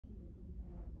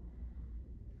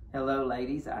Hello,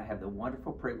 ladies. I have the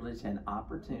wonderful privilege and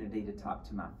opportunity to talk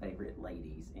to my favorite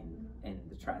ladies in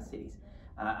the Tri-Cities.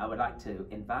 I would like to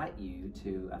invite you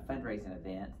to a fundraising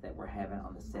event that we're having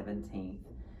on the 17th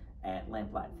at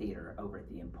Lamplight Theater over at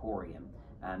the Emporium.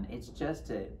 It's just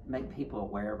to make people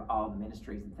aware of all the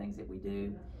ministries and things that we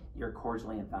do. You're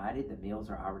cordially invited. The meals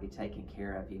are already taken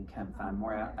care of. You can come find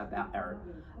more out about our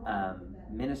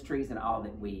ministries and all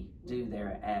that we do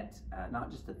there at not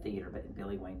just the theater, but in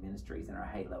Billy Wayne Ministries and our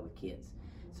Halo with Kids.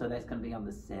 So that's going to be on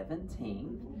the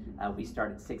 17th. We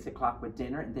start at 6 o'clock with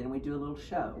dinner, and then we do a little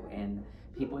show. And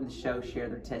people in the show share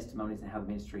their testimonies and how the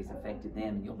ministry has affected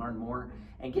them. And you'll learn more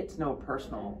and get to know a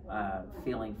personal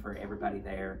feeling for everybody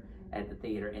there at the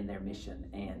theater and their mission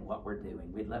and what we're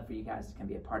doing. We'd love for you guys to come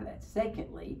be a part of that.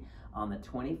 Secondly, on the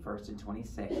 21st and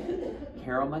 22nd,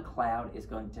 Carol McLeod is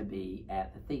going to be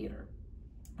at the theater.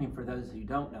 And for those who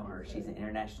don't know her, she's an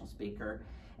international speaker,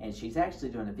 and she's actually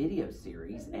doing a video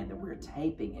series, and we're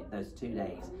taping it those 2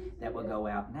 days that will go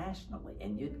out nationally,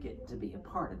 and you'd get to be a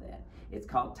part of that. It's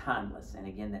called Timeless, and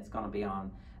again, that's going to be on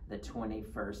the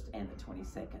 21st and the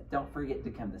 22nd. Don't forget to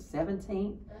come the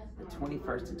 17th, the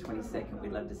 21st, and 22nd.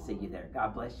 We'd love to see you there.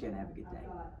 God bless you and have a good day.